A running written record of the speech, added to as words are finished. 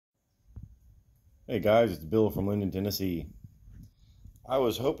Hey guys, it's Bill from Linden, Tennessee. I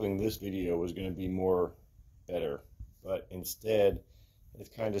was hoping this video was going to be better, but instead it's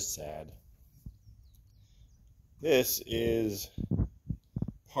kind of sad. This is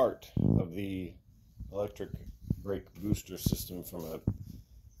part of the electric brake booster system from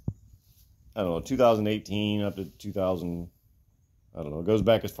I don't know, 2018 up to 2000, I don't know, it goes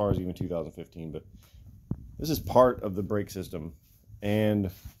back as far as even 2015, but this is part of the brake system, and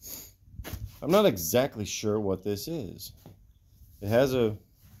I'm not exactly sure what this is. It has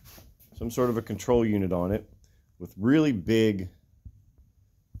some sort of a control unit on it with really big,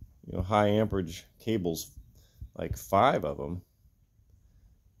 high amperage cables, like 5 of them,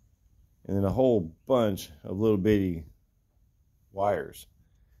 and then a whole bunch of little bitty wires.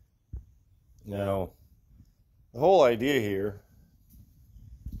 Now, the whole idea here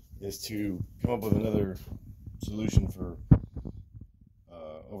is to come up with another solution for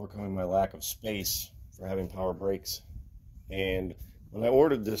overcoming my lack of space for having power brakes. And when I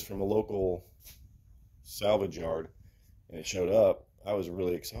ordered this from a local salvage yard and it showed up, I was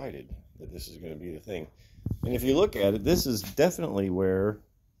really excited that this is going to be the thing. And if you look at it, this is definitely where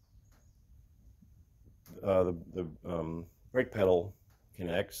the brake pedal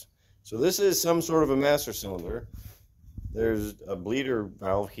connects. So this is some sort of a master cylinder. There's a bleeder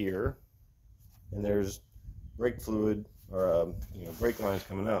valve here, and there's brake fluid or brake lines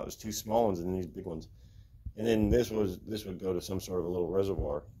coming out. There's 2 small ones and these big ones, and then this would go to some sort of a little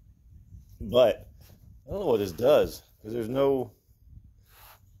reservoir. But I don't know what this does, because there's no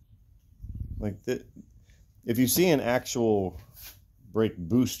if you see an actual brake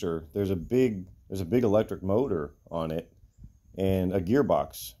booster, there's a big electric motor on it and a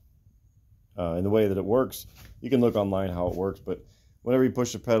gearbox. And the way that it works, you can look online how it works, but whenever you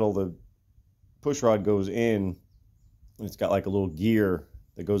push the pedal, the push rod goes in, and it's got like a little gear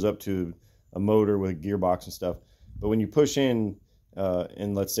that goes up to a motor with a gearbox and stuff. But when you push in,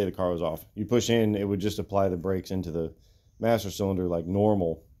 and let's say the car was off, you push in, it would just apply the brakes into the master cylinder like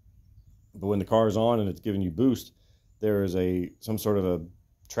normal. But when the car is on and it's giving you boost, there is some sort of a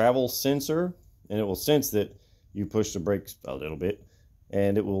travel sensor, and it will sense that you push the brakes a little bit,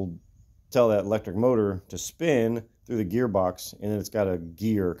 and it will tell that electric motor to spin through the gearbox, and then it's got a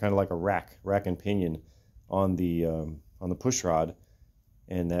gear, kind of like a rack and pinion on the push rod,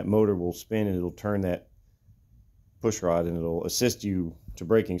 and that motor will spin and it'll turn that push rod and it'll assist you to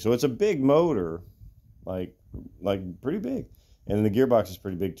braking. So it's a big motor, like pretty big, and then the gearbox is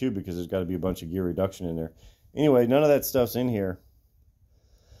pretty big too, because there's got to be a bunch of gear reduction in there. Anyway, none of that stuff's in here.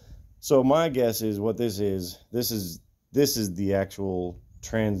 So my guess is what this is the actual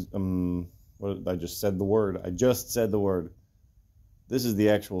I just said the word. This is the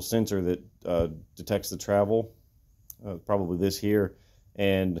actual sensor that detects the travel, probably this here.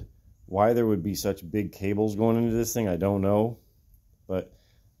 And why there would be such big cables going into this thing, I don't know. But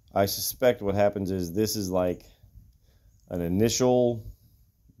I suspect what happens is this is like an initial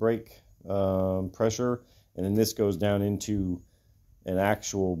brake pressure, and then this goes down into an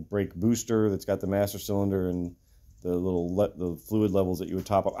actual brake booster that's got the master cylinder and the fluid levels that you would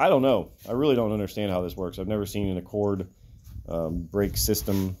top up. I don't know. I really don't understand how this works. I've never seen an Accord brake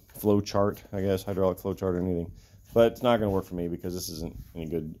system flow chart, I guess, hydraulic flow chart or anything. But it's not going to work for me because this isn't any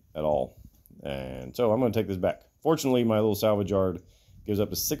good at all. And so I'm going to take this back. Fortunately, my little salvage yard gives up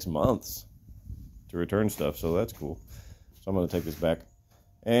to 6 months to return stuff, so that's cool. So I'm going to take this back.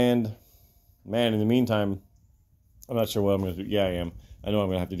 And, man, in the meantime, I'm not sure what I'm going to do. Yeah, I am. I know I'm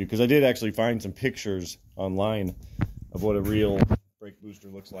going to have to do, because I did actually find some pictures online of what a real brake booster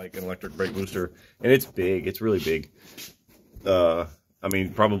looks like, an electric brake booster. And it's big. It's really big. I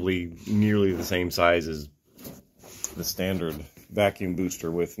mean, probably nearly the same size as the standard vacuum booster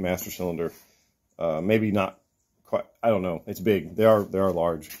with master cylinder. Maybe not quite. I don't know. It's big. They are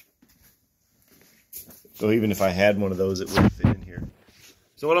large. So even if I had one of those, it wouldn't fit in here.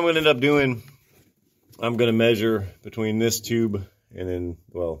 So what I'm going to end up doing, I'm going to measure between this tube and then,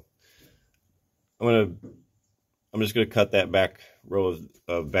 well, I'm just going to cut that back row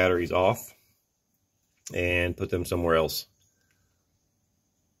of batteries off and put them somewhere else.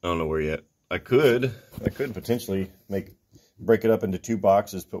 I don't know where yet. I could potentially break it up into 2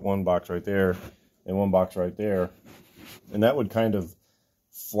 boxes, put 1 box right there and 1 box right there, and that would kind of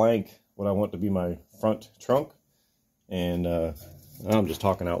flank what I want to be my front trunk. And I'm just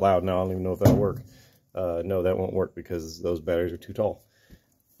talking out loud now. I don't even know if that'll work. No, that won't work because those batteries are too tall.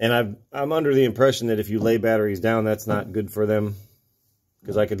 And I'm under the impression that if you lay batteries down, that's not good for them,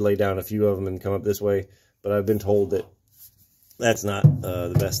 because I could lay down a few of them and come up this way. But I've been told that that's not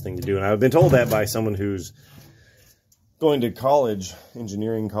the best thing to do. And I've been told that by someone who's going to college,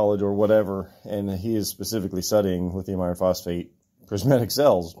 engineering college or whatever, and he is specifically studying lithium iron phosphate prismatic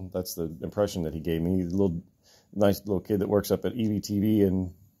cells. That's the impression that he gave me. He's a nice little kid that works up at EVTV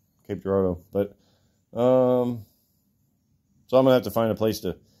in Cape Girardeau. But so I'm gonna have to find a place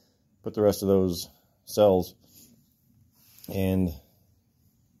to put the rest of those cells, and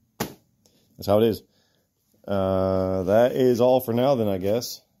that's how it is. That is all for now then, I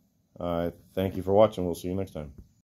guess. Thank you for watching. We'll see you next time.